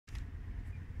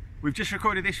We've just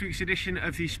recorded this week's edition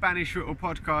of the Spanish Football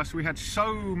Podcast. We had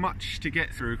so much to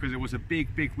get through because it was a big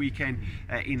weekend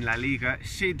in La Liga.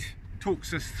 Sid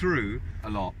talks us through a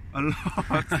lot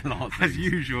as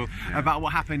usual, about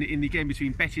what happened in the game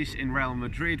between Betis and Real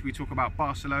Madrid. We talk about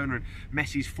Barcelona and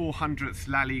Messi's 400th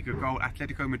La Liga goal,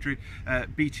 Atletico Madrid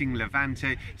beating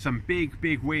Levante, some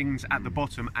big wins at the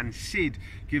bottom, and Sid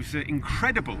gives an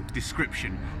incredible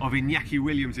description of Iñaki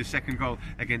Williams' second goal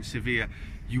against Sevilla.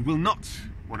 You will not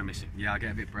want to miss it. Yeah, I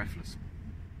get a bit breathless.